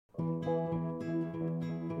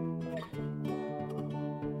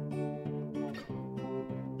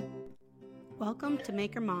Welcome to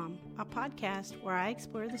Maker Mom, a podcast where I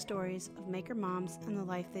explore the stories of maker moms and the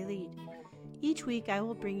life they lead. Each week I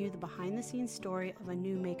will bring you the behind-the-scenes story of a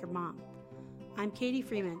new maker mom. I'm Katie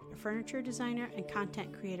Freeman, a furniture designer and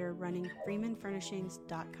content creator running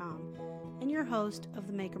freemanfurnishings.com and your host of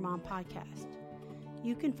the Maker Mom podcast.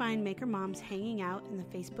 You can find Maker Moms hanging out in the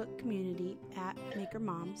Facebook community at Maker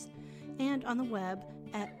Moms and on the web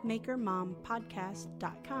at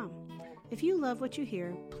makermompodcast.com. If you love what you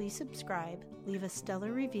hear, please subscribe, leave a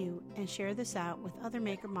stellar review, and share this out with other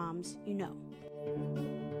maker moms you know.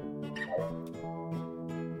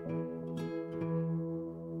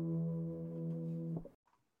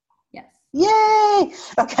 Yes. Yay!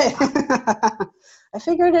 Okay. I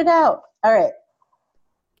figured it out. All right.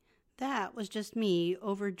 That was just me,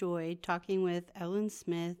 overjoyed, talking with Ellen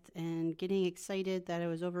Smith and getting excited that I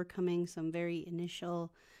was overcoming some very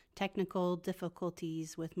initial technical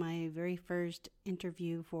difficulties with my very first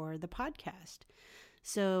interview for the podcast.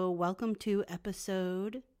 So welcome to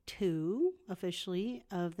episode 2, officially,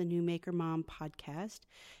 of the new Maker Mom podcast.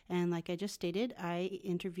 And like I just stated, I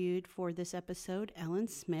interviewed for this episode Ellen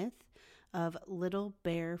Smith of Little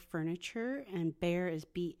Bear Furniture, and Bear is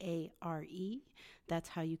B-A-R-E. That's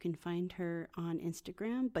how you can find her on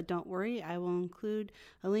Instagram. But don't worry, I will include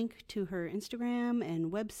a link to her Instagram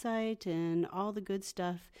and website and all the good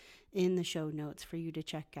stuff in the show notes for you to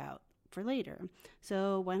check out for later.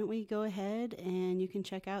 So why don't we go ahead and you can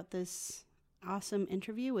check out this awesome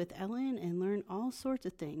interview with Ellen and learn all sorts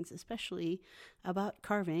of things, especially about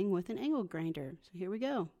carving with an angle grinder. So here we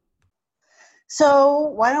go.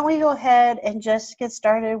 So why don't we go ahead and just get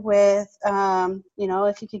started with,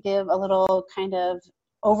 if you could give a little kind of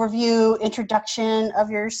overview, introduction of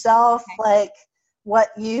yourself, like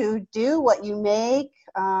what you do, what you make,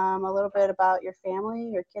 a little bit about your family,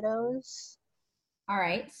 your kiddos. All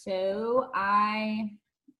right. So I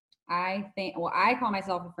call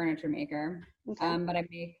myself a furniture maker, Okay. but I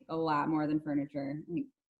make a lot more than furniture, like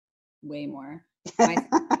way more.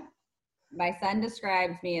 My son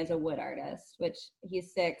describes me as a wood artist, which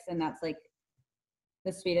he's 6, and that's like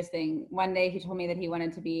the sweetest thing. One day he told me that he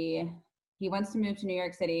wants to move to New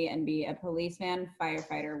York City and be a policeman,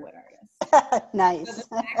 firefighter, wood artist. Nice. So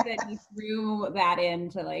the fact that he threw that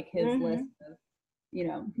into like his list of,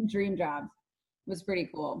 dream jobs was pretty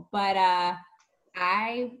cool. But I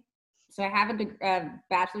have a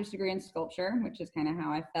bachelor's degree in sculpture, which is kind of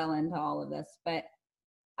how I fell into all of this. But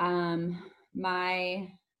my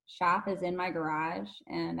shop is in my garage,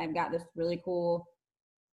 and I've got this really cool,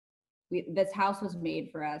 this house was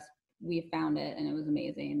made for us. We found it and it was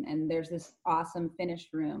amazing. And there's this awesome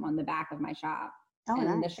finished room on the back of my shop. Oh,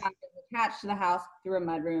 and nice. The shop is attached to the house through a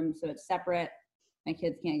mudroom, so it's separate. My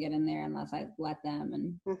kids can't get in there unless I let them.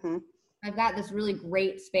 And I've got this really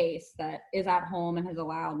great space that is at home and has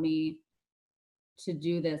allowed me to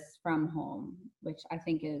do this from home, which I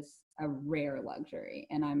think is a rare luxury,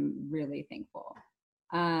 and I'm really thankful.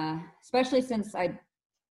 Especially since I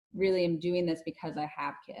really am doing this because I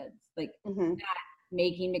have kids, like not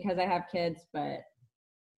making because I have kids, but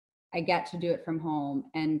I get to do it from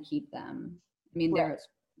home and keep them. I mean,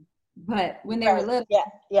 but when they were little, it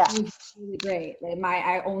was really great. Like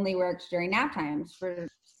I only worked during nap times for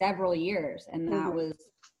several years, and that was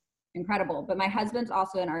incredible. But my husband's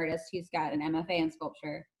also an artist. He's got an MFA in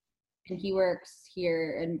sculpture, and he works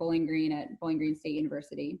here in Bowling Green at Bowling Green State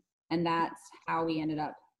University. And that's how we ended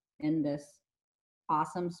up in this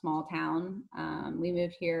awesome small town. We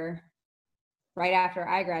moved here right after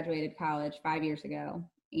I graduated college 5 years ago,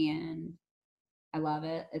 and I love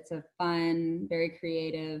it. It's a fun, very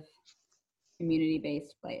creative,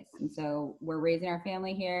 community-based place. And so we're raising our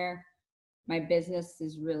family here. My business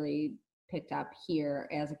is really picked up here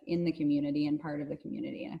as in the community and part of the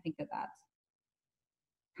community. And I think that that's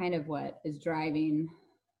kind of what is driving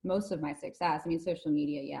most of my success. I mean, social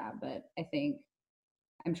media, yeah, but I think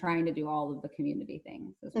I'm trying to do all of the community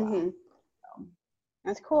things as well. So,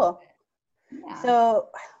 that's cool. Yeah. So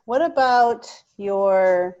what about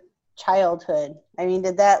your childhood? I mean,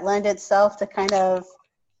 did that lend itself to kind of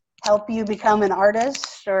help you become an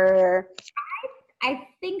artist, or? I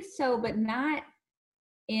think so, but not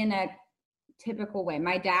in a typical way.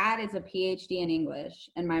 My dad is a PhD in English,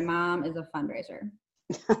 and my mom is a fundraiser.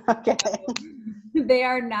 Okay. So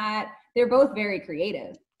they're both very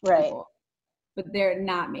creative. Right. People, but they're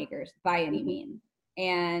not makers by any means.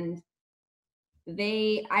 And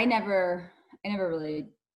I never really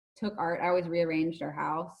took art. I always rearranged our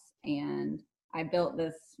house, and I built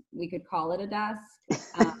this, we could call it a desk,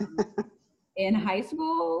 in high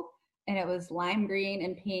school, and it was lime green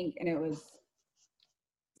and pink, and it was,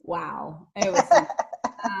 wow. It was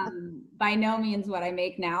by no means what I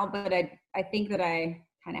make now, but I think that I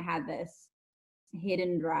kind of had this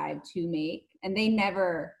hidden drive to make, and they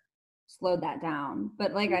never slowed that down.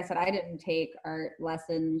 But like I said, I didn't take art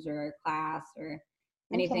lessons or class or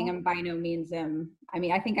anything. Okay. I'm by no means I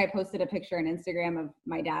mean, I think I posted a picture on Instagram of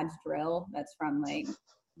my dad's drill that's from like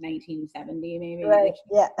 1970 maybe. Right.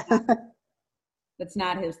 Like, Yeah. that's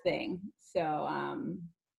not his thing. So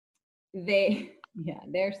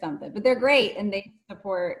they're something, but they're great, and they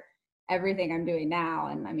support everything I'm doing now.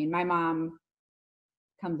 And I mean, my mom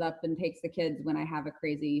comes up and takes the kids when I have a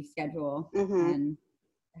crazy schedule and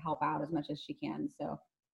help out as much as she can. So,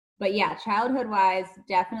 but yeah, childhood wise,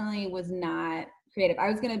 definitely was not creative.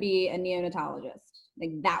 I was going to be a neonatologist.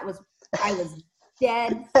 Like I was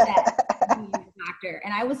dead set to be a doctor,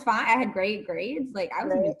 and I was fine. I had great grades. Like I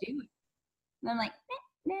was going to do it. And I'm like,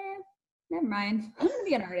 nah, never mind. I'm going to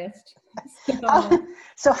be an artist.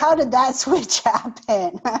 So how did that switch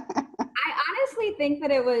happen? I honestly think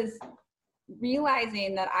that it was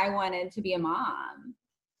realizing that I wanted to be a mom.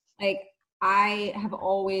 Like I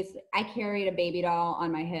carried a baby doll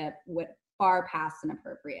on my hip with far past an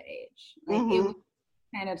appropriate age. Like it was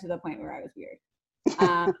kind of to the point where I was weird.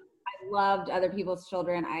 I loved other people's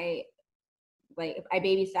children. I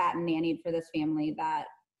babysat and nannied for this family that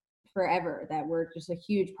forever, that were just a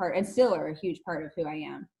huge part and still are a huge part of who I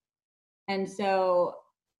am. And so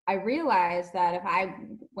I realized that if I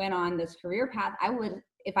went on this career path,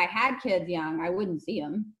 if I had kids young, I wouldn't see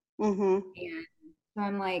them. And so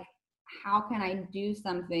I'm like, how can I do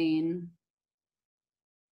something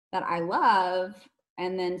that I love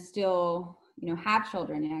and then still, have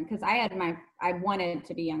children young? Because I wanted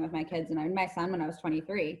to be young with my kids, and I had my son when I was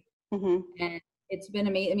 23. And it's been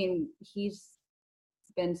amazing. I mean, he's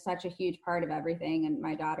been such a huge part of everything, and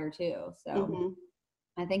my daughter too. So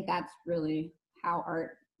I think that's really how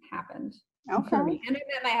art happened for me. And I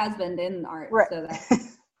met my husband in art, right. So that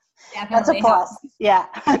definitely that's a plus. Helps. Yeah.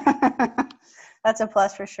 That's a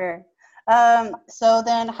plus for sure. So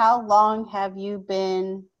then how long have you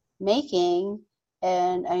been making?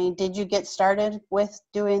 And I mean, did you get started with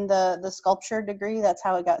doing the sculpture degree? That's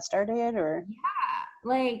how it got started, or?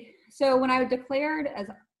 Yeah. So when I declared as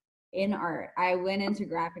in art, I went into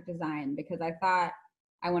graphic design because I thought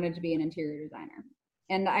I wanted to be an interior designer.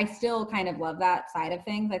 And I still kind of love that side of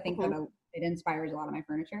things. I think that it inspires a lot of my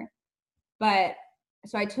furniture. But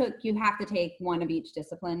so you have to take one of each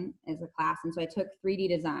discipline as a class. And so I took 3D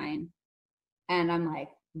design, and I'm like,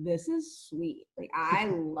 this is sweet. Like I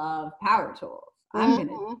love power tools. I'm going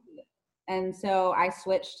to do it. And so I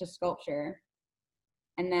switched to sculpture,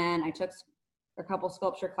 and then I took a couple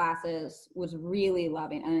sculpture classes, was really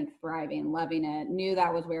loving and thriving, loving it. Knew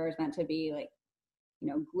that was where I was meant to be, like,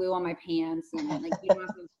 glue on my pants, and like, you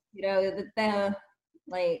don't have to,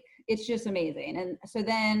 like, it's just amazing. And so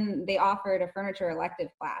then they offered a furniture elective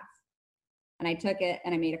class, and I took it,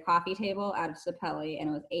 and I made a coffee table out of sapelli, and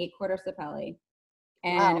it was 8-quarter sapelli.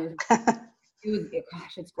 And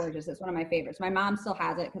gosh, it's gorgeous. It's one of my favorites. My mom still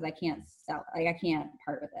has it because I can't sell, like I can't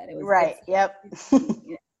part with it. It was right. Yep.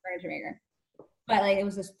 Furniture maker. But like it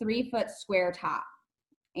was this 3-foot square top,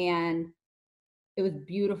 and it was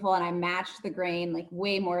beautiful. And I matched the grain like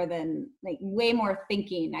way more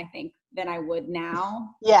thinking, I think, than I would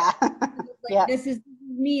now. Yeah. This is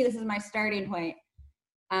me. This is my starting point.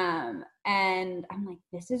 And I'm like,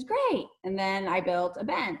 this is great. And then I built a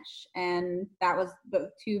bench, and that was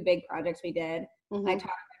the 2 big projects we did. I talked to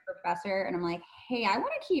my professor, and I'm like, hey, I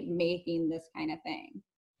want to keep making this kind of thing.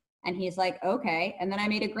 And he's like, okay. And then I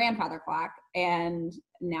made a grandfather clock, and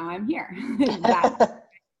now I'm here.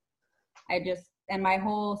 And my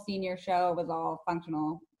whole senior show was all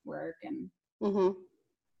functional work, and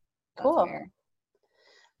cool.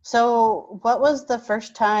 So what was the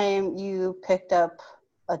first time you picked up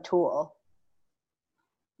a tool?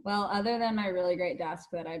 Well, other than my really great desk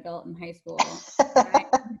that I built in high school,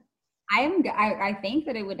 I think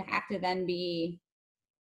that it would have to then be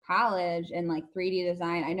college and like 3D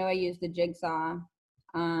design. I know I used a jigsaw.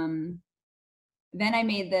 Then I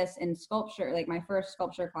made this in sculpture, like my first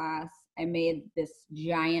sculpture class, I made this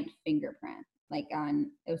giant fingerprint, it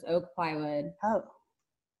was oak plywood. Oh.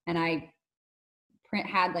 And I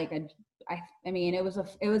had like it was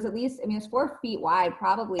at least, it was 4 feet wide,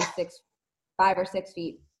 probably 5 or 6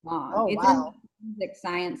 feet long. Oh, it's wow. in the Forensic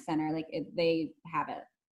Science Center. They have it,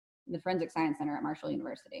 the Forensic Science Center at Marshall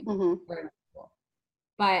University.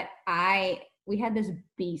 But we had this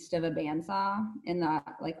beast of a bandsaw in the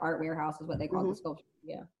art warehouse is what they call the sculpture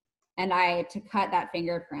studio. And to cut that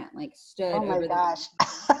fingerprint, stood over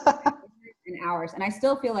in hours. And I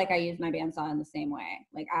still feel like I use my bandsaw in the same way.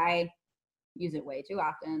 I use it way too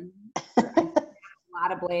often. a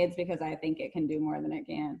lot of blades because I think it can do more than it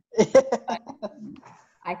can.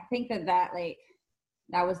 I think that like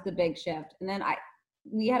that was the big shift. And then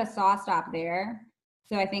we had a saw stop there.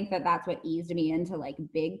 So I think that's what eased me into like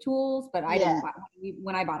big tools, but I didn't buy,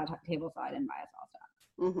 when I bought a table saw, I didn't buy a saw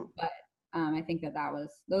stop. But I think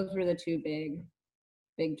those were the two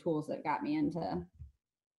big tools that got me into,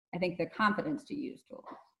 I think, the confidence to use tools.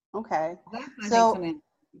 Okay. So something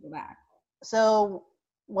to go back. So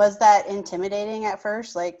was that intimidating at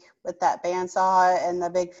first, like with that bandsaw and the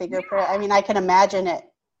big fingerprint? I mean, I can imagine it.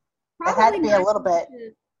 Probably it had to be a little bit.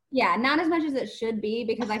 Yeah, not as much as it should be,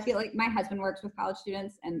 because I feel like my husband works with college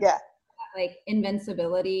students and like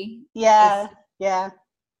invincibility. Yeah.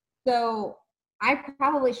 So I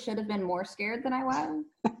probably should have been more scared than I was,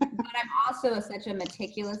 but I'm also such a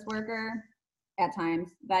meticulous worker at times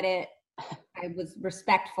that I was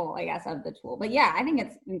respectful, I guess, of the tool. But yeah, I think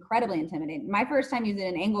it's incredibly intimidating. My first time using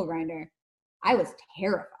an angle grinder, I was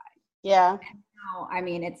terrified. Yeah. And now, I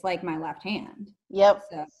mean, it's like my left hand. Yep.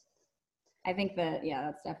 So I think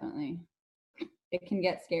that's definitely, it can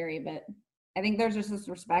get scary, but I think there's just this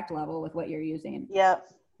respect level with what you're using. Yep,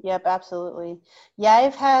 absolutely. Yeah,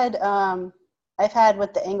 I've had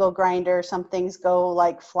with the angle grinder, some things go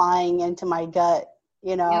like flying into my gut,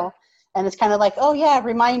 and it's kind of like, oh yeah,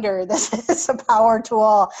 reminder, this is a power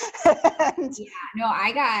tool.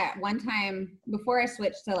 I got one time before I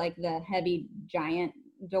switched to like the heavy giant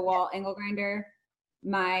DeWalt angle grinder,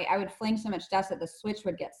 I would fling so much dust that the switch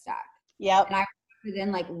would get stuck. Yep. And I would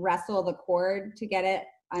then like wrestle the cord to get it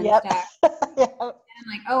unstuck. Yep. And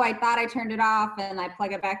I'm like, oh, I thought I turned it off, and I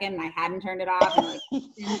plug it back in and I hadn't turned it off, and like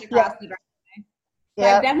spins across the driveway. So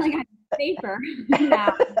I've definitely gotten safer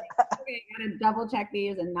now. Okay, I gotta double check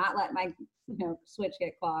these and not let my switch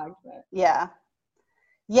get clogged. But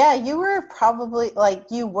yeah, you were probably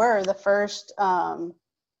you were the first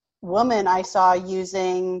woman I saw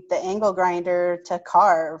using the angle grinder to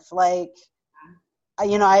carve.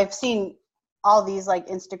 I've seen all these like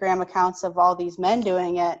Instagram accounts of all these men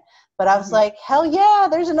doing it, but I was like, hell yeah,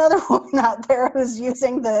 there's another woman out there who's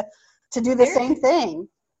using to do the same thing.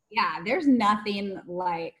 Yeah, there's nothing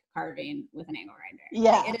like carving with an angle grinder.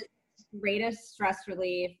 Yeah. It is the greatest stress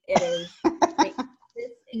relief. It is like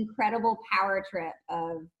this incredible power trip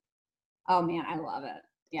of, oh man, I love it.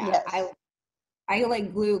 Yeah. Yes. I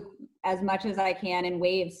like glue as much as I can in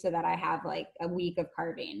waves so that I have like a week of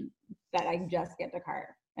carving that I just get to carve.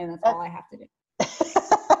 And that's all I have to do.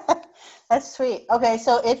 That's sweet. Okay,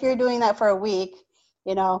 so if you're doing that for a week,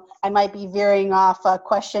 I might be veering off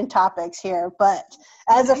question topics here, but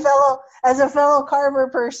as a fellow carver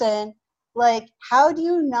person, like, how do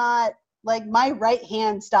you not, like, my right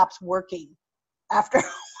hand stops working after a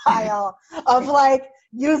while of like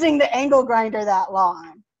using the angle grinder that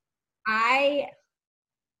long? I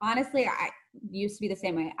used to be the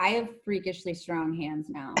same way. I have freakishly strong hands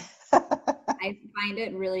now. I find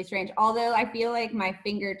it really strange. Although I feel like my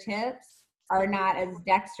fingertips are not as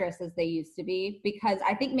dexterous as they used to be, because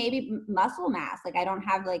I think maybe muscle mass. Like I don't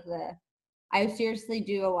have like I seriously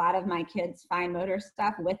do a lot of my kids' fine motor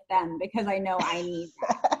stuff with them because I know I need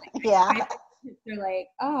that. They're like,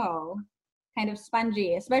 oh, kind of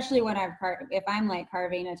spongy, especially when if I'm like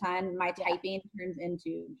carving a ton, my typing turns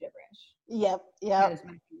into gibberish. Yep. Because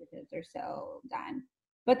my fingertips are so done.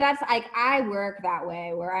 But that's like, I work that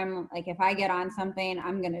way where I'm like, if I get on something,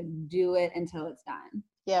 I'm going to do it until it's done.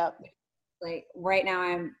 Yeah. Like right now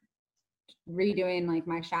I'm redoing like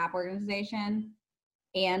my shop organization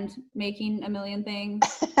and making a million things.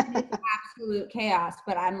 It's absolute chaos,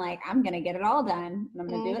 but I'm like, I'm going to get it all done and I'm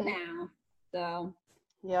going to do it now. So.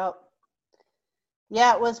 Yep.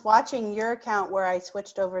 Yeah, it was watching your account where I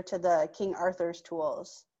switched over to the King Arthur's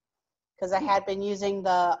tools because I had been using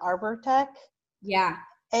the Arbortech. Yeah.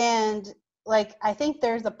 And like, I think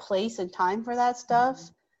there's a place and time for that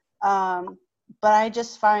stuff. But I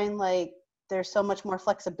just find like there's so much more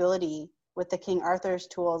flexibility with the King Arthur's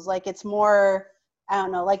tools. Like it's more, I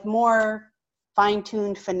don't know, like more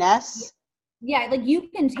fine-tuned finesse. Yeah, like you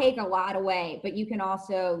can take a lot away, but you can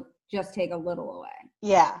also just take a little away.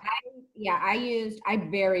 Yeah. I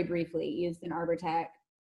very briefly used an Arbortech,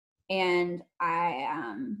 and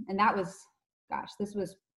and that was, this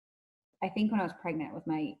was, I think when I was pregnant with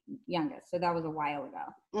my youngest, so that was a while ago.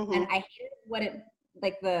 Mm-hmm. And I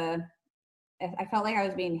hated I felt like I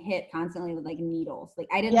was being hit constantly with like needles. Like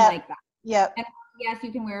I didn't like that. Yeah. And yes,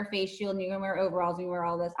 you can wear a face shield and you can wear overalls and you wear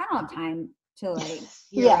all this. I don't have time to like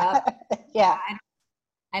gear up. Yeah.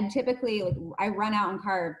 I'm typically like, I run out and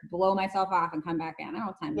carve, blow myself off and come back in. I don't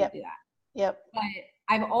have time to do that. Yep. But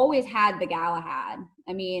I've always had the Galahad.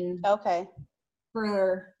 I mean, okay.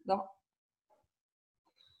 for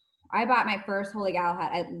I bought my first Holy Gal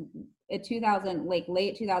hat at 2000, like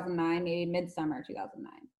late 2009, maybe midsummer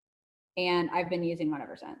 2009. And I've been using one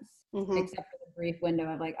ever since, except for the brief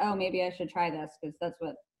window of like, oh, maybe I should try this because that's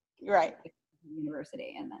what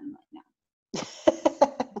university, and then like, no.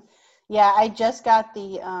 Yeah, I just got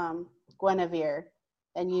the Guinevere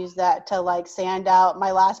and used that to like sand out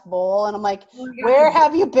my last bowl, and I'm like, where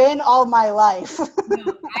have you been all my life?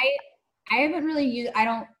 No, I haven't really used,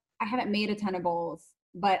 I haven't made a ton of bowls,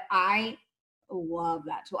 but I love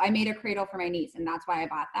that tool. I made a cradle for my niece, and that's why I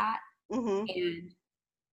bought that. And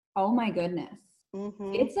oh my goodness,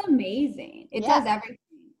 it's amazing. It does everything.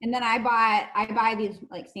 And then I buy these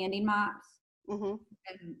like sanding mops and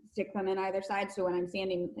stick them in either side. So when I'm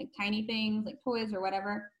sanding like tiny things like toys or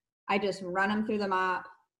whatever, I just run them through the mop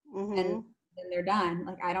and then they're done.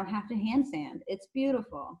 Like I don't have to hand sand. It's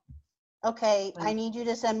beautiful. Okay, I need you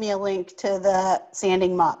to send me a link to the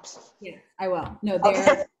sanding mops. Yes, I will. No,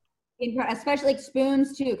 they're especially like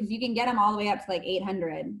spoons too, because you can get them all the way up to like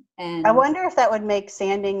 800. And I wonder if that would make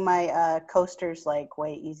sanding my coasters like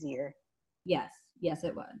way easier. Yes,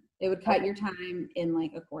 it would. It would cut your time in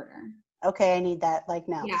like a quarter. Okay, I need that like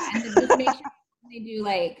now. Yeah, and just make sure they do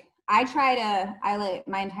like I like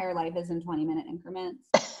my entire life is in 20-minute increments.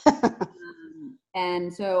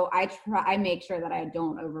 And so I make sure that I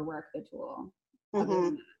don't overwork the tool.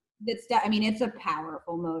 It's a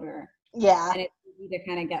powerful motor. Yeah. And it's easy to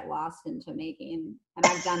kind of get lost into making, and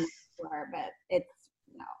I've done this before, but it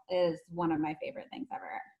is one of my favorite things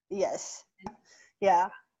ever. Yes. Yeah.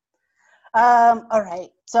 All right.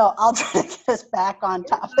 So I'll try to get us back on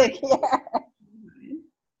topic here.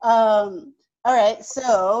 All right.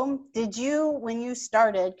 So did you, when you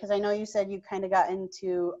started, because I know you said you kind of got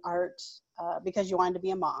into art because you wanted to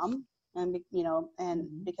be a mom and,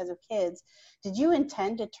 and because of kids, did you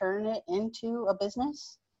intend to turn it into a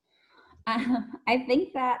business? I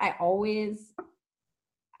think that I always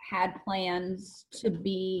had plans to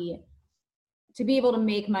be able to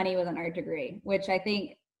make money with an art degree, which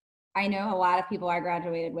I know a lot of people I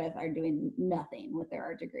graduated with are doing nothing with their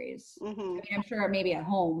art degrees. I mean, I'm sure maybe at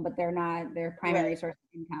home, but they're not their primary source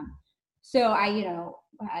of income. So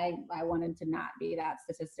I wanted to not be that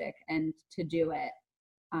statistic and to do it.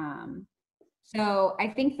 So I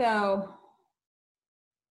think though,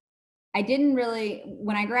 I didn't really,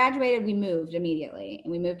 when I graduated, we moved immediately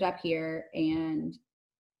and we moved up here, and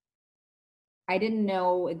I didn't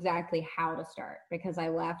know exactly how to start because I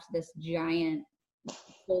left this giant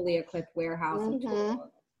fully equipped warehouse of tools,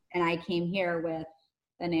 and I came here with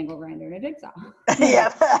an angle grinder and a jigsaw.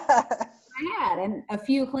 Yeah. I had, and a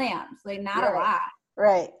few clamps, like not a lot.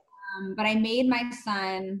 Right. But I made my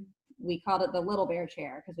son, we called it the Little Bear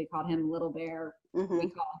chair because we called him Little Bear. We call him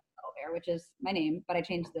Little Bear, which is my name, but I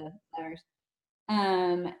changed the letters.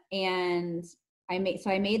 And I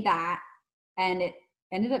made that, and it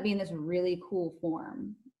ended up being this really cool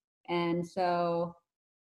form. And so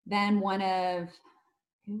then who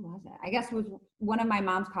was it? I guess it was one of my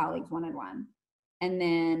mom's colleagues wanted one, and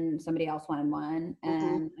then somebody else wanted one,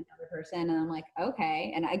 and another person, and I'm like,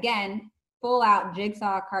 okay. And again, full out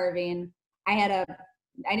jigsaw carving. I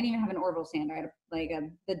didn't even have an Orville sander. I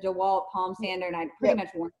had the DeWalt palm sander, and I pretty much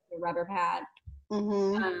worn the rubber pad.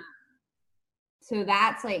 So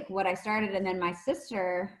that's like what I started, and then my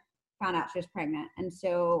sister found out she was pregnant, and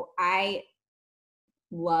so I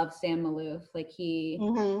love Sam Maloof. Like he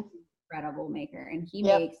incredible maker, and he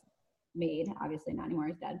made obviously not anymore,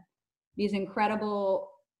 he's dead, these incredible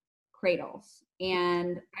cradles.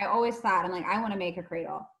 And I always thought, I'm like, I want to make a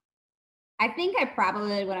cradle. I think I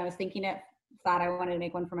probably, when I was thinking it, thought I wanted to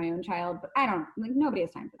make one for my own child, but nobody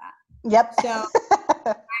has time for that. Yep. So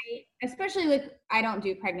especially I don't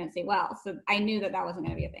do pregnancy well, so I knew that wasn't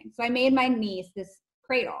going to be a thing. So I made my niece this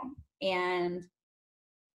cradle, and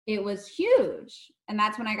it was huge. And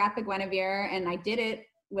that's when I got the Guinevere, and I did it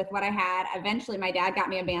with what I had. Eventually my dad got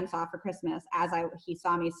me a bandsaw for Christmas he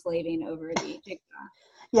saw me slaving over the jigsaw.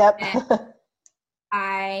 Yep.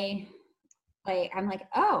 And I'm like,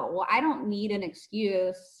 oh, well, I don't need an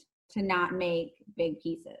excuse to not make big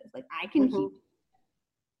pieces. Like I can keep.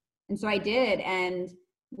 And so I did. And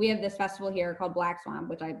we have this festival here called Black Swamp,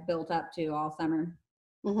 which I built up to all summer,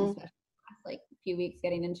 especially like a few weeks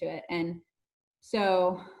getting into it. And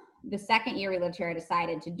so the second year we lived here, I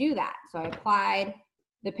decided to do that. So I applied.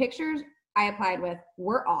 The pictures I applied with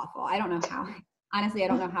were awful. I don't know how. Honestly, I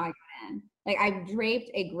don't know how I got in. Like I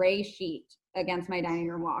draped a gray sheet against my dining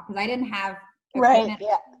room wall because I didn't have equipment. Right.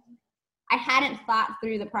 Yeah. I hadn't thought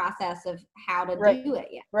through the process of how to do it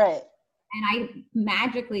yet. Right. And I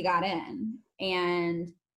magically got in. And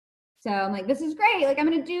so I'm like, this is great. Like I'm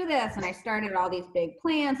going to do this. And I started all these big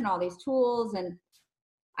plans and all these tools. And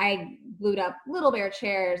I glued up Little Bear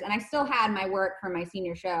chairs, and I still had my work from my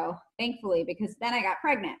senior show, thankfully, because then I got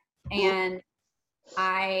pregnant. And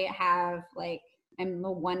I have I'm the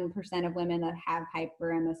 1% of women that have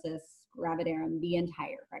hyperemesis gravidarum the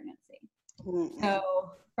entire pregnancy. Mm-hmm.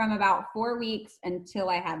 So from about 4 weeks until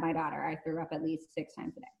I had my daughter, I threw up at least 6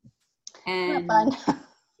 times a day. And not fun.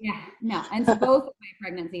 Yeah, no. And so both of my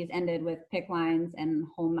pregnancies ended with PICC lines and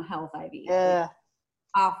home health IV. Yeah.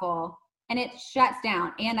 Awful. And it shuts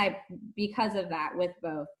down. And because of that, with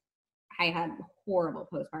both, I had horrible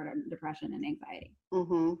postpartum depression and anxiety.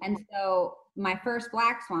 Mm-hmm. And so my first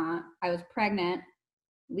black swan, I was pregnant,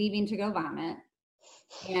 leaving to go vomit.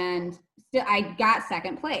 And still, I got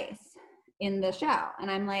second place in the show. And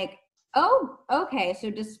I'm like, oh, okay. So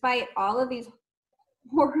despite all of these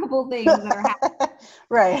horrible things that are happening,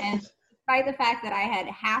 right, and despite the fact that I had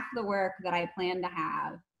half the work that I planned to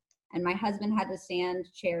have, and my husband had to stand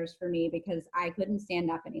chairs for me because I couldn't stand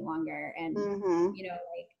up any longer, and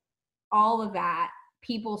all of that,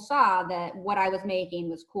 people saw that what I was making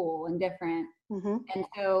was cool and different. Mm-hmm. And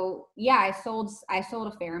so I sold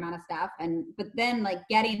a fair amount of stuff, but then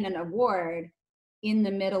getting an award in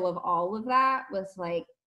the middle of all of that was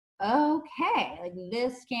okay,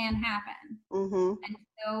 this can happen. Mm-hmm. And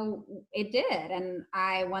so it did. And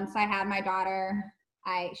once I had my daughter,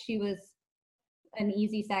 she was an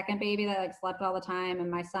easy second baby that slept all the time.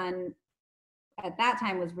 And my son at that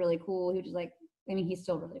time was really cool. He was just he's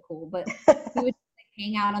still really cool, but he would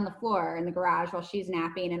hang out on the floor in the garage while she's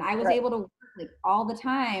napping. And I was able to work all the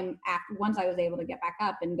time once I was able to get back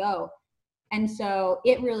up and go. And so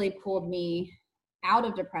it really pulled me out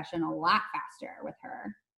of depression a lot faster with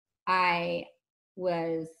her. I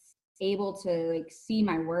was able to see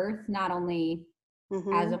my worth, not only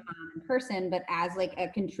mm-hmm. as a mom in person, but as a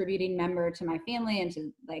contributing member to my family and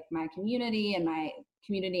to my community and my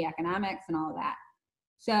community economics and all of that.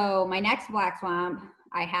 So my next black swamp,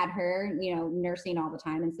 I had her, nursing all the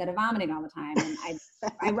time instead of vomiting all the time. And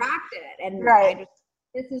I rocked it. And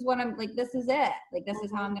this is what I'm this is it. This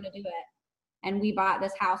is how I'm going to do it. And we bought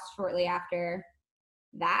this house shortly after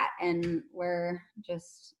that. And we're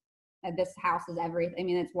just, this house is everything. I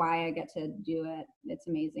mean, it's why I get to do it. It's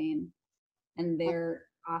amazing. And they're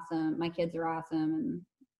awesome. My kids are awesome.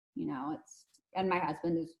 And, and my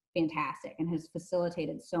husband is fantastic and has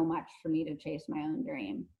facilitated so much for me to chase my own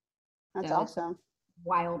dream. That's awesome.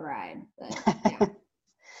 Wild ride. But, yeah.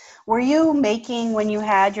 Were you making when you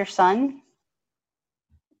had your son?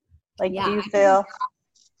 Do you feel?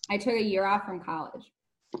 I took a year off from college.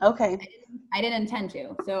 Okay. I didn't intend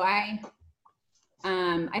to. So I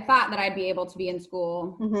thought that I'd be able to be in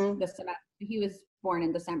school mm-hmm. this semester. He was born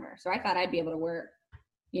in December. So I thought I'd be able to work,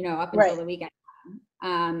 up until the weekend.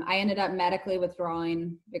 I ended up medically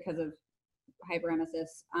withdrawing because of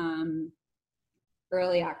hyperemesis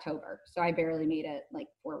early October. So I barely made it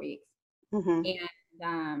 4 weeks. Mm-hmm.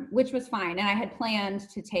 And which was fine. And I had planned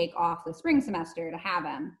to take off the spring semester to have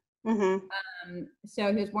him. Mm-hmm.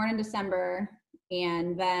 So he was born in December.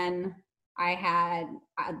 And then I had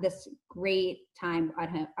this great time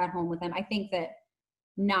at home with him. I think that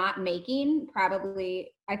not making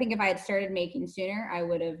I think if I had started making sooner, I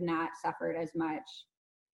would have not suffered as much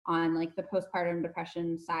on the postpartum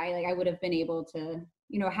depression side. I would have been able to,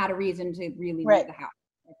 had a reason to really leave the house,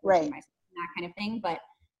 that kind of thing. But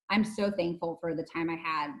I'm so thankful for the time I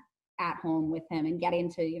had at home with him and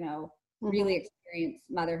getting to, mm-hmm. really experience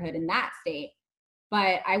motherhood in that state.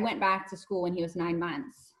 But I went back to school when he was 9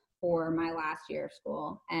 months for my last year of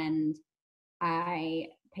school, and I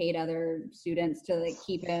paid other students to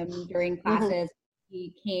keep him during classes. Mm-hmm.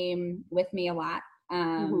 He came with me a lot.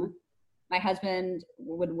 Mm-hmm. My husband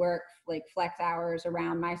would work flex hours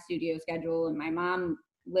around my studio schedule, and my mom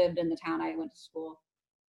lived in the town I went to school.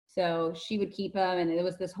 So she would keep him, and it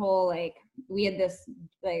was this whole, we had this,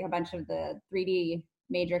 a bunch of the 3D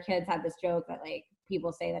major kids had this joke that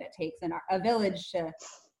people say that it takes a village to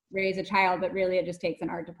raise a child, but really it just takes an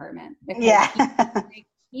art department. Yeah.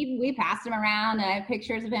 We passed him around, and I have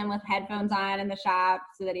pictures of him with headphones on in the shop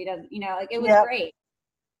so that he doesn't, it was great.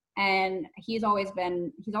 And he's always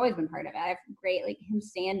been part of it. I have great, him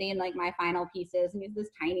standing my final pieces, and he's this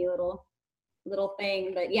tiny little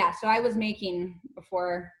thing. But yeah, so I was making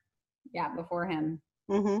before him.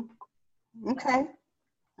 Mm-hmm.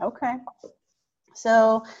 Okay.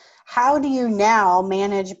 So how do you now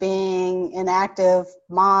manage being an active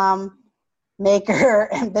mom, maker,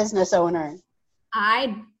 and business owner?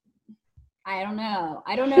 I don't know.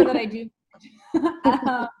 I don't know that I do.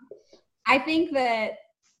 I think that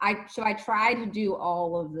I try to do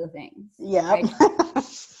all of the things. Yeah.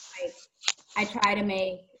 I try to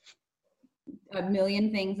make a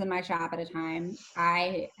million things in my shop at a time.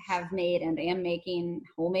 I have made and am making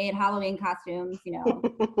homemade Halloween costumes. You know,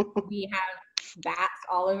 we have bats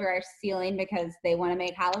all over our ceiling because they want to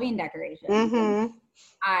make Halloween decorations. Mm-hmm.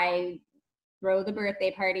 I throw the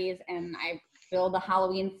birthday parties and I build the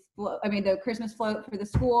Halloween the Christmas float for the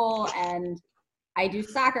school, and I do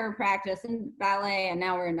soccer practice and ballet, and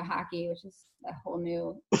now we're into hockey, which is a whole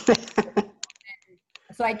new.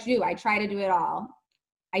 So I try to do it all.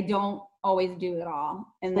 I don't always do it all.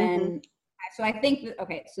 And then, so I think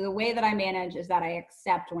so the way that I manage is that I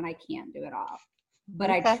accept when I can't do it all, but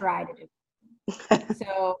I try to do it.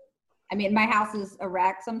 So, I mean, my house is a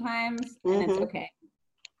wreck sometimes, and it's okay.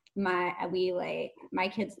 My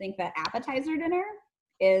kids think that appetizer dinner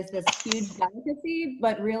is this huge delicacy,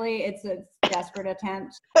 but really it's a desperate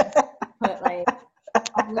attempt to put like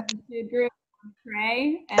all of the food group on a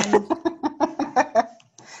tray, and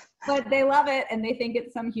but they love it and they think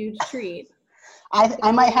it's some huge treat.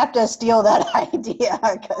 I might have to steal that idea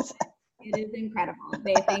because it is incredible.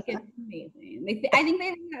 They think it's amazing. I think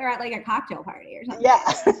they think they're at like a cocktail party or something.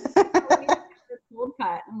 Yeah. Cold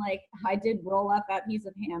cut. I'm like, I did roll up that piece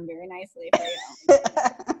of ham very nicely for you.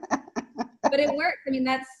 But it works. I mean,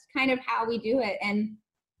 that's kind of how we do it. And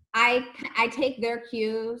I take their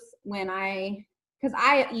cues because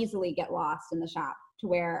I easily get lost in the shop to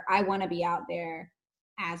where I want to be out there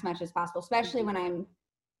as much as possible, especially when I'm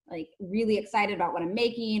like really excited about what I'm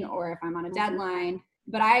making or if I'm on a deadline.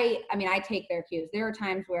 But I take their cues. There are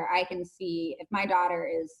times where I can see if my daughter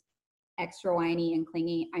is extra whiny and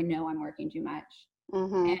clingy, I know I'm working too much.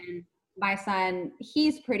 And my son,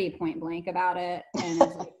 he's pretty point blank about it, and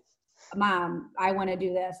is like, Mom, I want to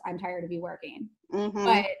do this. I'm tired of you working.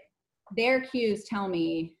 But their cues tell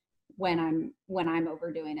me when I'm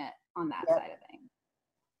overdoing it on that side of things.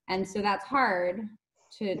 And so that's hard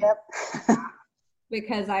to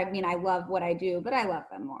because I love what I do, but I love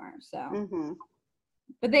them more. So,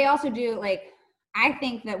 but they also do, like, I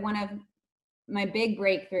think that one of my big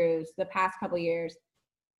breakthroughs the past couple years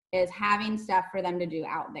is having stuff for them to do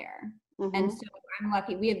out there. And so I'm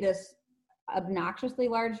lucky. We have this obnoxiously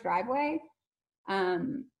large driveway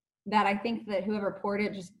that I think that whoever poured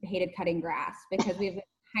it just hated cutting grass because we have a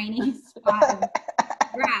tiny spot of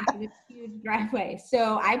grass with this huge driveway.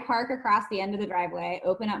 So I park across the end of the driveway,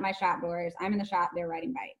 open up my shop doors. I'm in the shop, they're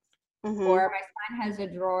riding bikes. Or my son has a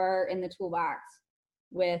drawer in the toolbox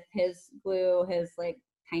with his glue, his like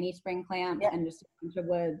tiny spring clamp, and just a bunch of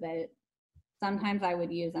wood that sometimes I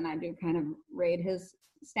would use, and I do kind of raid his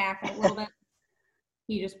stack a little bit.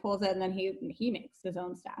 He just pulls it and then he makes his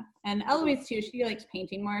own stuff. And Eloise too, she likes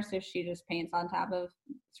painting more, so she just paints on top of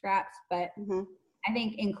scraps. But I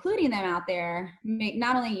think including them out there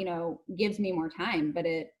not only, gives me more time, but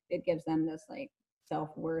it gives them this like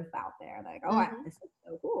self-worth out there. Like, this is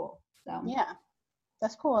so cool. So yeah,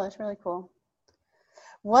 that's cool. That's really cool.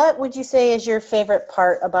 What would you say is your favorite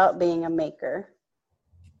part about being a maker?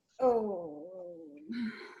 The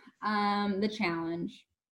challenge.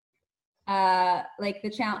 Like the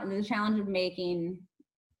challenge of making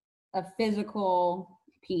a physical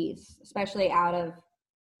piece, especially out of,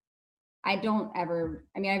 I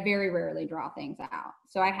very rarely draw things out.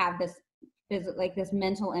 So I have this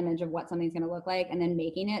mental image of what something's going to look like, and then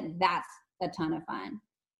making it, that's a ton of fun.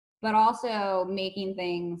 But also making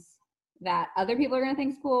things that other people are going to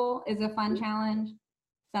think is cool is a fun challenge.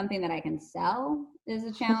 Something that I can sell is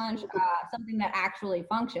a challenge. Something that actually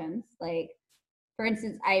functions. Like, for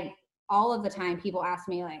instance, all of the time people ask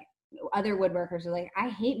me, like, other woodworkers are like, I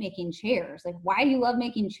hate making chairs. Like, why do you love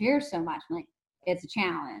making chairs so much? I'm like, it's a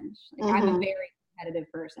challenge. Like, I'm a very competitive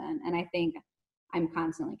person, and I think I'm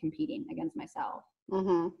constantly competing against myself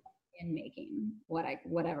in making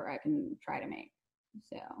whatever I can try to make.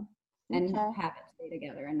 So, and have it stay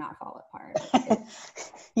together and not fall apart.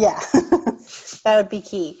 Yeah, that would be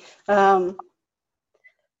key.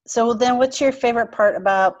 So then what's your favorite part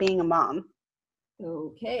about being a mom?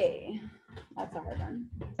 Okay, that's a hard one.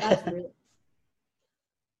 That's really,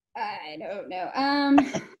 I don't know.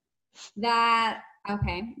 That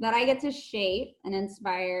I get to shape and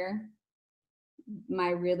inspire my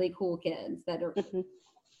really cool kids that are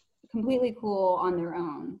completely cool on their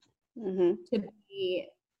own to be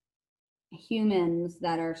humans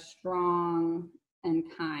that are strong and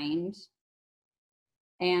kind,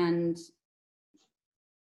 and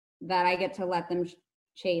that I get to let them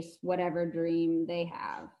chase whatever dream they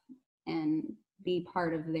have and be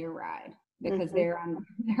part of their ride, because they're on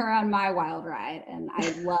my wild ride, and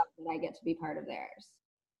I love that I get to be part of theirs.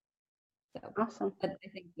 So awesome. But I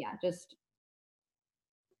think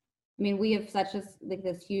we have such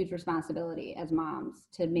this huge responsibility as moms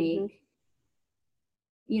to make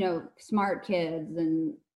smart kids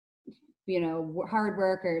and, hard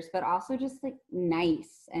workers, but also just like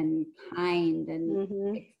nice and kind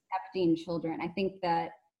and accepting children. I think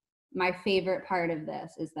that my favorite part of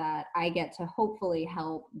this is that I get to hopefully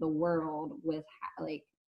help the world with like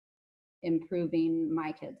improving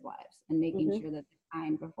my kids' lives and making sure that they're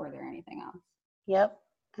kind before they're anything else. Yep,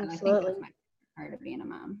 absolutely. I think that's my favorite part of being a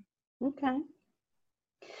mom. Okay.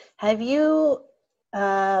 Have you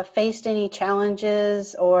faced any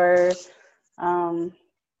challenges or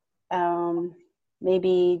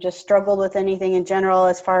maybe just struggled with anything in general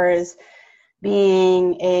as far as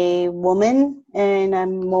being a woman in a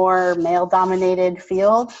more male-dominated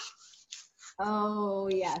field? Oh,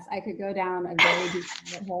 yes. I could go down a very deep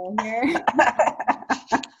rabbit hole here.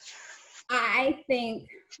 I think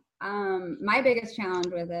my biggest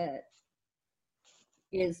challenge with it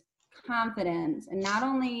is confidence, and not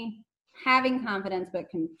only having confidence,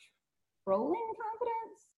 but controlling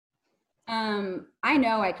confidence. I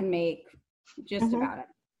know I can make just about it.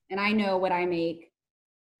 And I know what I make,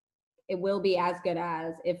 it will be as good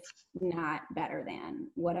as, if not better than,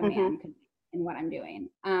 what a man could do in what I'm doing.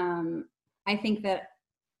 I think that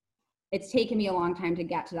it's taken me a long time to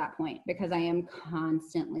get to that point because I am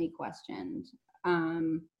constantly questioned.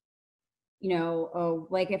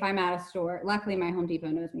 Like if I'm at a store, luckily my Home Depot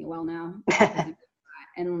knows me well now.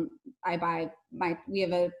 And we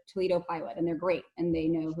have a Toledo plywood and they're great and they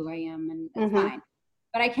know who I am and it's fine.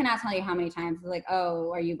 But I cannot tell you how many times it's like,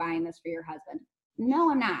 oh, are you buying this for your husband?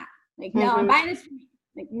 No, I'm not. Like, no, I'm buying this for me.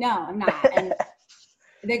 Like, no, I'm not. And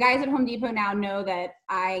the guys at Home Depot now know that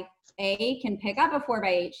I can pick up a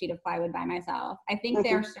 4x8 sheet of plywood by myself. I think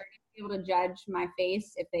they're starting to be able to judge my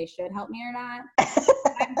face if they should help me or not.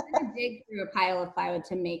 I'm going to dig through a pile of plywood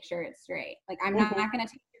to make sure it's straight. Like, I'm not going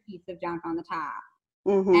to take a piece of junk on the top.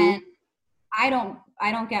 And I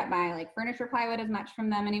don't get my like furniture plywood as much from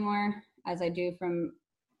them anymore as I do from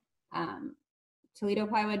Toledo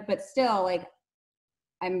plywood, but still, like,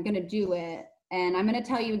 I'm going to do it and I'm going to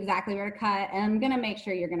tell you exactly where to cut and I'm going to make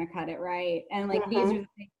sure you're going to cut it right. And like, these are the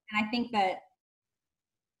things. And I think that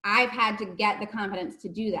I've had to get the confidence to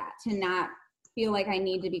do that, to not feel like I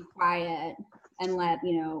need to be quiet and let,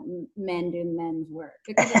 men do men's work,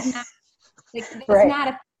 because it's not like, it's not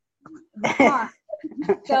a So,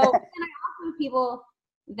 and I also have people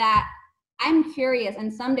that I'm curious,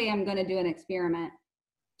 and someday I'm going to do an experiment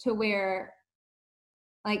to where,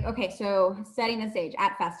 like, okay, so setting the stage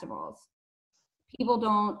at festivals, people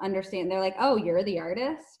don't understand. They're like, oh, you're the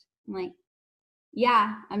artist? I'm like,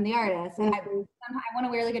 yeah, I'm the artist. And I want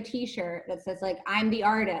to wear like a t-shirt that says like, I'm the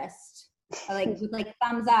artist, like with like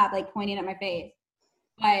thumbs up, like pointing at my face.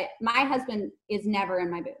 But my husband is never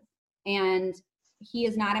in my booth. And he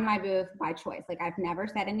is not in my booth by choice. Like, I've never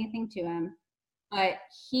said anything to him, but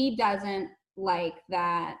he doesn't like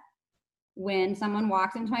that when someone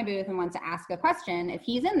walks into my booth and wants to ask a question, if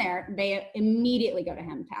he's in there, they immediately go to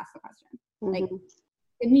him to ask the question. Like,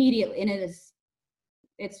 immediately. And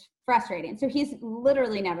it's frustrating. So he's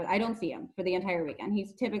literally never, I don't see him for the entire weekend.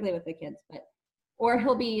 He's typically with the kids, or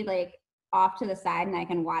he'll be like off to the side and I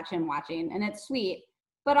can watch him watching, and it's sweet.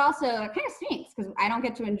 But also it kind of stinks because I don't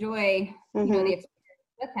get to enjoy the experience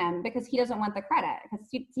with him because he doesn't want the credit because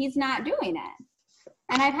he's not doing it.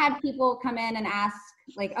 And I've had people come in and ask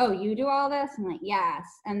like, oh, you do all this? I'm like, yes.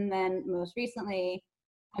 And then most recently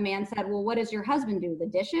a man said, well, what does your husband do? The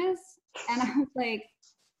dishes? And I was like,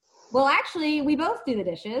 well, actually we both do the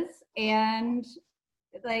dishes and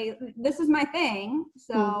like, this is my thing.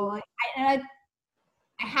 So like, I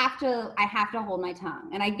have to hold my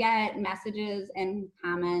tongue. And I get messages and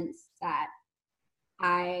comments that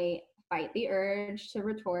I fight the urge to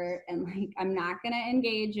retort, and like, I'm not going to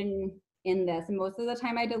engage in this. And most of the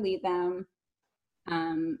time I delete them.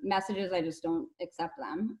 Messages, I just don't accept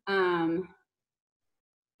them.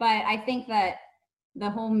 But I think that the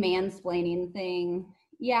whole mansplaining thing,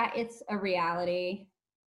 yeah, it's a reality.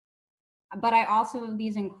 But I also have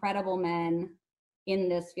these incredible men in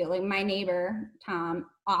this field. Like my neighbor, Tom,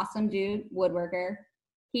 awesome dude, woodworker.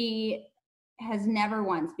 He has never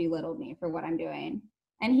once belittled me for what I'm doing.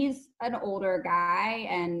 And he's an older guy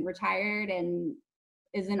and retired and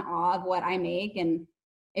is in awe of what I make. And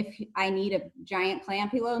if I need a giant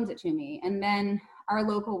clamp, he loans it to me. And then our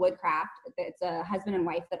local Woodcraft, it's a husband and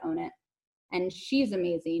wife that own it. And she's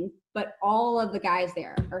amazing. But all of the guys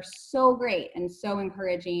there are so great and so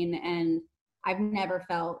encouraging. And I've never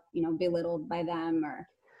felt, belittled by them. Or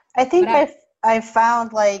I think I've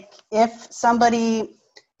found like if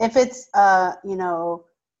it's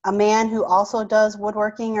a man who also does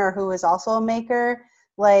woodworking or who is also a maker,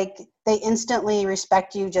 like they instantly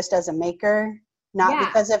respect you just as a maker. not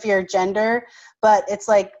because of your gender, but it's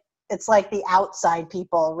like the outside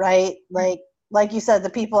people, right? Like you said, the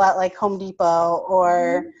people at like Home Depot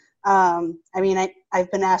or, I mean,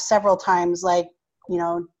 I've been asked several times, like, you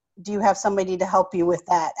know, do you have somebody to help you with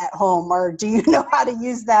that at home, or do you know how to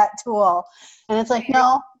use that tool? And it's like,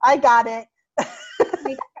 no, I got it.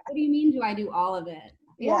 Like, what do you mean, do I do all of it?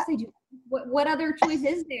 Yes, I do. What other choice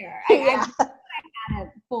is there? I had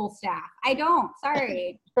a full staff. I don't.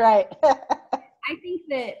 Sorry. Right. I think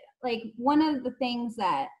that, like, one of the things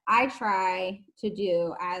that I try to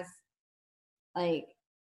do as, like,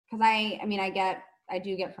 because I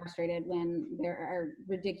do get frustrated when there are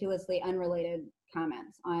ridiculously unrelated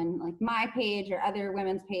comments on like my page or other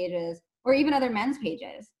women's pages or even other men's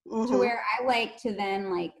pages, to where I like to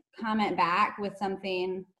then like comment back with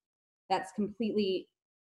something that's completely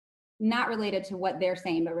not related to what they're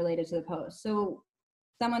saying, but related to the post. So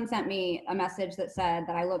someone sent me a message that said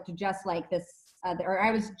that I looked just like this other, or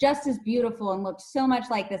I was just as beautiful and looked so much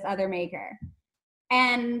like this other maker.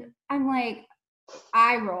 And I'm like,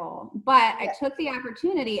 eye roll. But I took the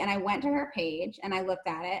opportunity and I went to her page and I looked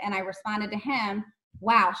at it and I responded to him,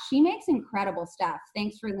 wow, she makes incredible stuff.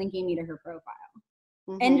 Thanks for linking me to her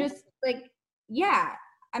profile. And just like, yeah,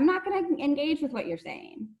 I'm not going to engage with what you're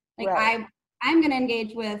saying. Like, I'm going to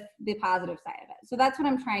engage with the positive side of it. So that's what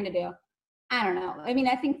I'm trying to do. I don't know. I mean,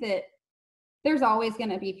 I think that there's always going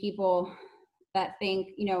to be people that think,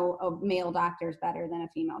 you know, a male doctor is better than a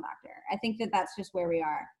female doctor. I think that that's just where we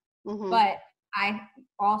are. But I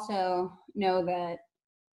also know that,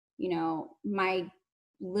 you know, my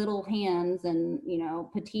little hands and, you know,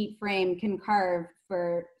 petite frame can carve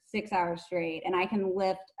for 6 hours straight, and I can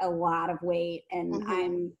lift a lot of weight, and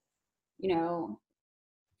I'm, you know,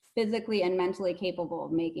 physically and mentally capable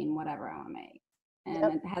of making whatever I want to make.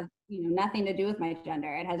 And it has, you know, nothing to do with my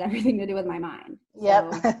gender. It has everything to do with my mind.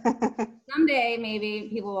 So someday maybe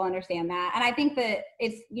people will understand that. And I think that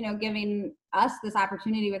it's, you know, giving us this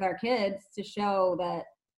opportunity with our kids to show that,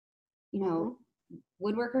 you know,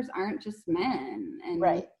 woodworkers aren't just men. And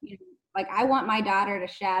you know, like, I want my daughter to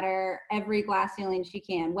shatter every glass ceiling she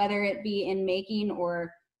can, whether it be in making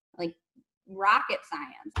or like rocket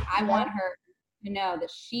science. I want her to know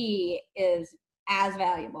that she is as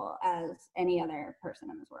valuable as any other person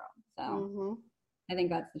in this world. So I think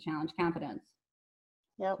that's the challenge. Confidence.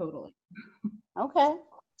 Totally. Okay.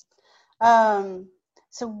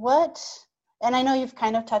 So what, and I know you've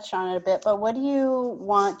kind of touched on it a bit, but what do you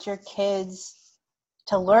want your kids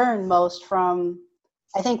to learn most from,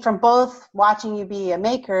 I think, from both watching you be a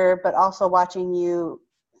maker, but also watching you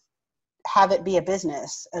have it be a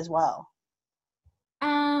business as well?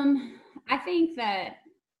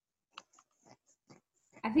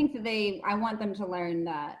 I want them to learn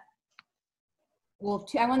that, well,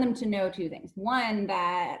 I want them to know two things. One,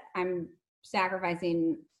 that I'm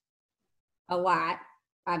sacrificing a lot,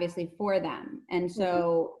 obviously, for them. And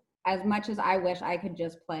so as much as I wish I could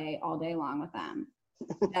just play all day long with them,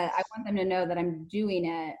 I want them to know that I'm doing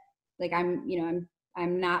it. Like, I'm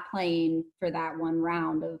not playing for that one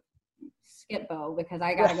round of skip bow because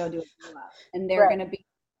I got to go do it. And they're going to be,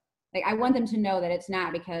 like, I want them to know that it's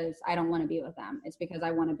not because I don't want to be with them. It's because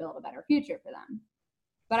I want to build a better future for them.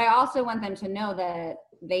 But I also want them to know that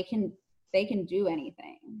they can do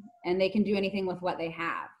anything, and they can do anything with what they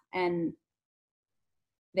have. And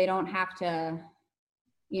they don't have to,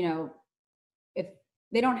 you know, if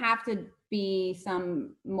they don't have to be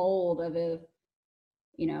some mold of a,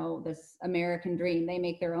 you know, this American dream. They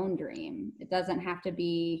make their own dream. It doesn't have to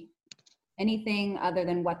be anything other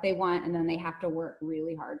than what they want, and then they have to work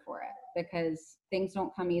really hard for it, because things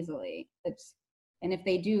don't come easily. And if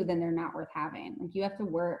they do, then they're not worth having. Like, you have to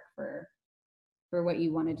work for what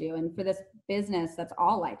you want to do. And for this business, that's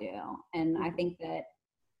all I do. And I think that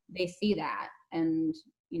they see that. And,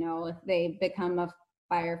 you know, if they become a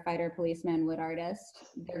firefighter, policeman, wood artist,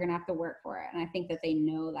 they're going to have to work for it. And I think that they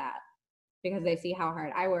know that because they see how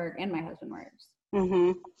hard I work and my husband works.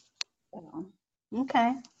 So.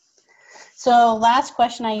 Okay. So last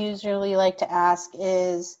question I usually like to ask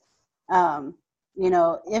is, you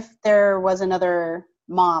know, if there was another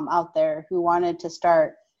mom out there who wanted to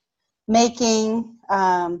start making,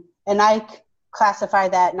 and I classify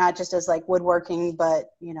that not just as like woodworking, but,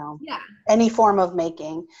 you know, any form of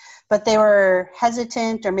making, but they were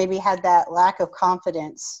hesitant or maybe had that lack of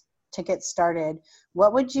confidence to get started,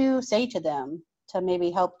 what would you say to them to maybe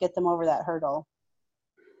help get them over that hurdle?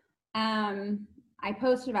 I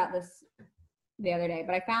posted about this the other day,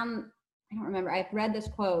 but I don't remember, I read this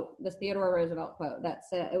quote, this Theodore Roosevelt quote that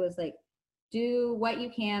said, it was like, do what you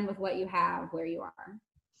can with what you have where you are.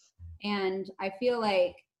 And I feel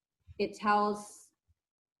like it tells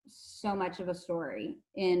so much of a story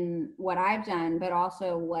in what I've done, but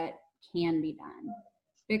also what can be done,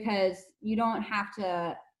 because you don't have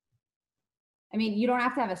to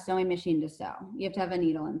have a sewing machine to sew. You have to have a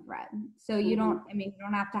needle and thread. So you don't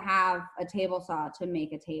have to have a table saw to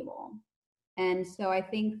make a table. And so I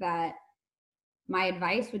think that my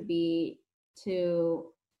advice would be to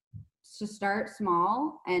start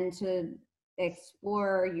small and to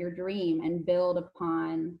explore your dream and build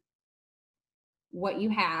upon what you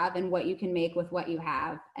have and what you can make with what you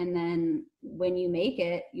have. And then when you make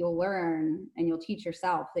it, you'll learn and you'll teach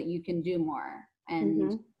yourself that you can do more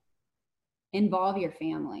and involve your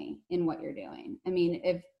family in what you're doing. I mean,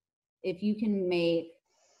 if you can make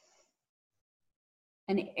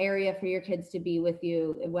an area for your kids to be with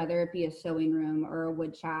you, whether it be a sewing room or a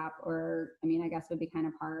wood shop, or, I mean, I guess it would be kind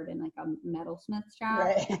of hard in like a metalsmith shop,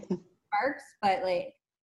 right. Sparks, but like,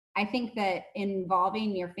 I think that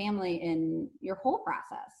involving your family in your whole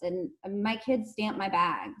process, and my kids stamp my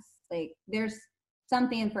bags, like there's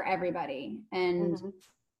something for everybody, and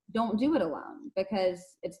don't do it alone,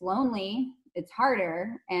 because it's lonely, it's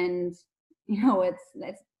harder, and you know, it's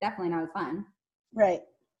definitely not as fun. Right.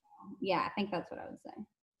 Yeah, I think that's what I would say.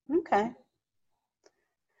 Okay.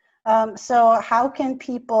 So how can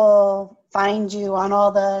people find you on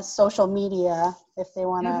all the social media if they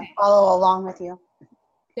want to follow along with you?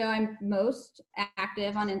 So I'm most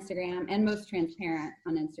active on Instagram and most transparent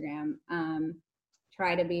on Instagram.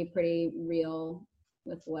 Try to be pretty real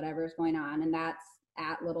with whatever's going on, and that's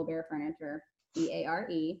at Little Bear Furniture,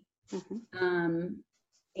 BARE.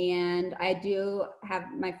 And I do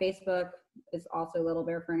have my Facebook is also Little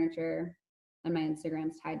Bear Furniture, and my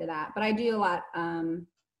Instagram's tied to that. But I do a lot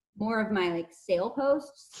more of my like sale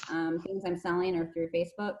posts, things I'm selling, or through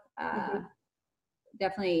Facebook.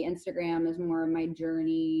 Definitely Instagram is more of my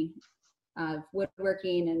journey of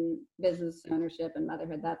woodworking and business ownership and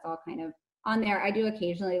motherhood. That's all kind of on there. I do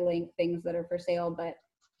occasionally link things that are for sale, but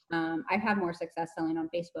I've had more success selling on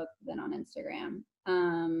Facebook than on Instagram.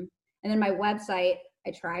 And then my website,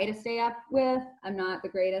 I try to stay up with. I'm not the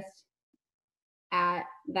greatest at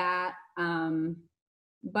that,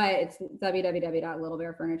 but it's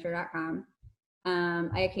www.littlebearfurniture.com.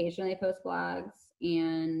 I occasionally post blogs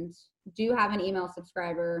and do have an email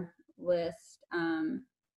subscriber list.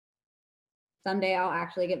 Someday I'll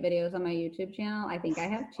actually get videos on my YouTube channel. I think I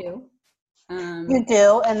have 2. You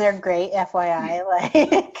do, and they're great, FYI.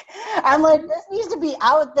 Like, I'm like, this needs to be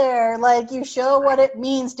out there. Like, you show what it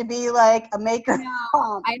means to be like a maker. I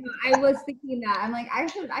know. I was thinking that. I'm like, I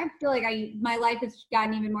feel like my life has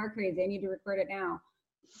gotten even more crazy. I need to record it now.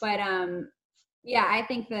 But yeah, I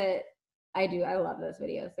think that I do. I love those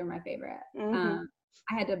videos. They're my favorite. I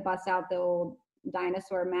had to bust out the old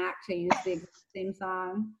Dinosaur Mac to use the same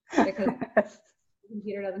song because the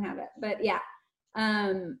computer doesn't have it. But yeah.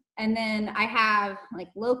 And then I have like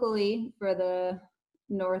locally for the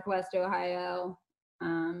Northwest Ohio,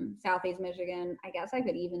 Southeast Michigan, I guess I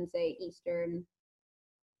could even say Eastern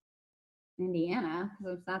Indiana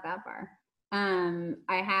because it's not that far.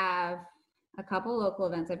 I have a couple local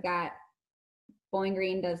events. I've got Bowling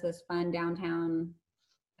Green does this fun downtown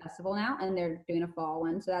festival now, and they're doing a fall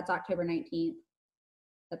one. So that's October 19th.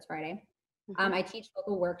 That's Friday. I teach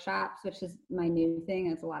local workshops, which is my new thing.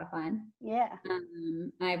 It's a lot of fun. Yeah.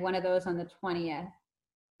 I have one of those on the 20th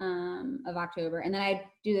of October. And then I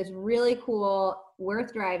do this really cool,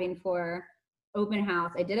 worth driving for open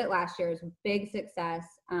house. I did it last year. It was a big success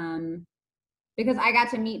because I got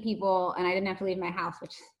to meet people and I didn't have to leave my house,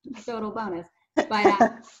 which is a total bonus. But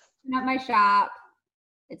at my shop,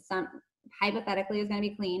 it's hypothetically is going to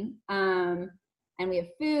be clean. And we have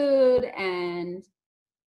food, and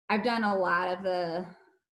I've done a lot of the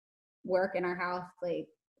work in our house, like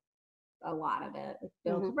a lot of it.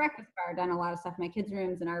 Built a breakfast bar, done a lot of stuff in my kids'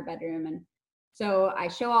 rooms and our bedroom. And so I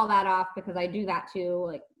show all that off because I do that too,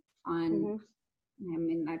 like on, I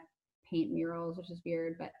mean, I paint murals, which is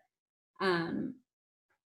weird, but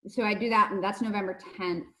so I do that, and that's November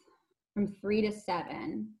 10th from 3 to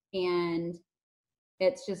 7. And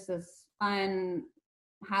it's just this fun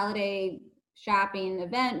holiday shopping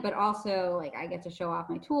event, but also like I get to show off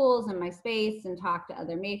my tools and my space and talk to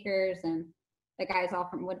other makers. And the guys all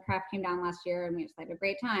from Woodcraft came down last year, and we just had a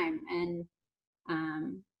great time. And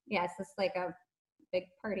yeah, it's just like a big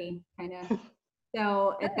party kind of.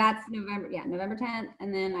 So that's November 10th.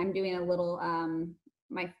 And then I'm doing a little,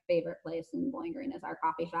 my favorite place in Bowling Green is our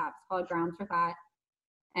coffee shop. It's called Grounds for Thought.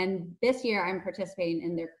 And this year I'm participating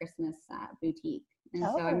in their Christmas boutique. And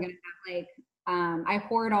so I'm going to have like, I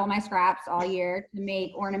hoard all my scraps all year to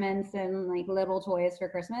make ornaments and like little toys for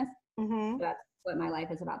Christmas. So that's what my life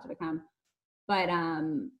is about to become. But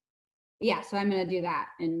yeah, so I'm going to do that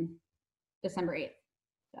in December 8th.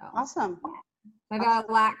 So Awesome. I got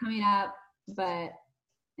a lot coming up, but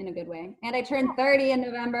in a good way. And I turned 30 in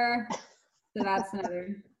November. So that's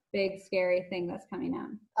another big, scary thing that's coming up.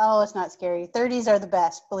 Oh, it's not scary. 30s are the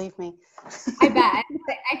best, believe me. I bet.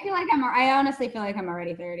 I feel like I honestly feel like I'm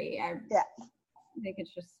already 30. I think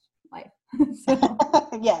it's just life. So.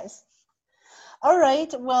 Yes. All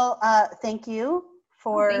right. Well, thank you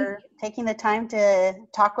for taking the time to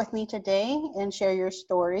talk with me today and share your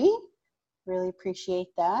story. Really appreciate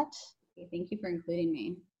that. Thank you for including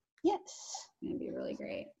me. Yes. It's going to be really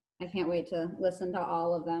great. I can't wait to listen to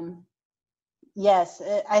all of them. Yes,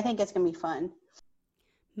 I think it's going to be fun.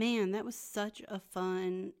 Man, that was such a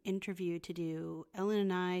fun interview to do. Ellen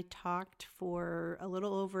and I talked for a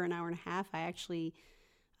little over an hour and a half. I actually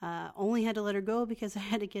only had to let her go because I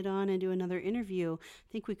had to get on and do another interview.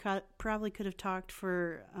 I think we probably could have talked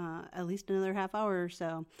for at least another half hour or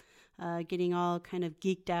so, getting all kind of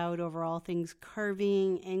geeked out over all things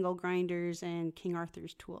carving, angle grinders, and King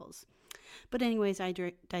Arthur's tools. But anyways, I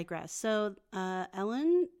digress. So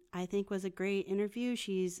Ellen, I think, was a great interview.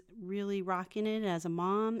 She's really rocking it as a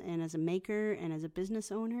mom and as a maker and as a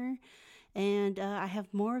business owner. And I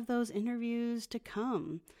have more of those interviews to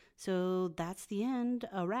come. So that's the end,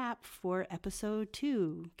 a wrap for episode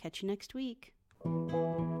 2. Catch you next week.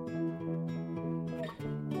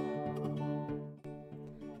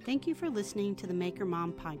 Thank you for listening to the Maker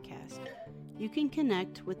Mom podcast. You can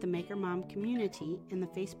connect with the Maker Mom community in the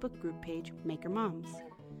Facebook group page Maker Moms.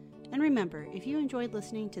 And remember, if you enjoyed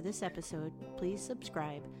listening to this episode, please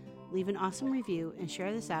subscribe, leave an awesome review, and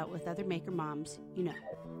share this out with other Maker Moms you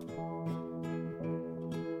know.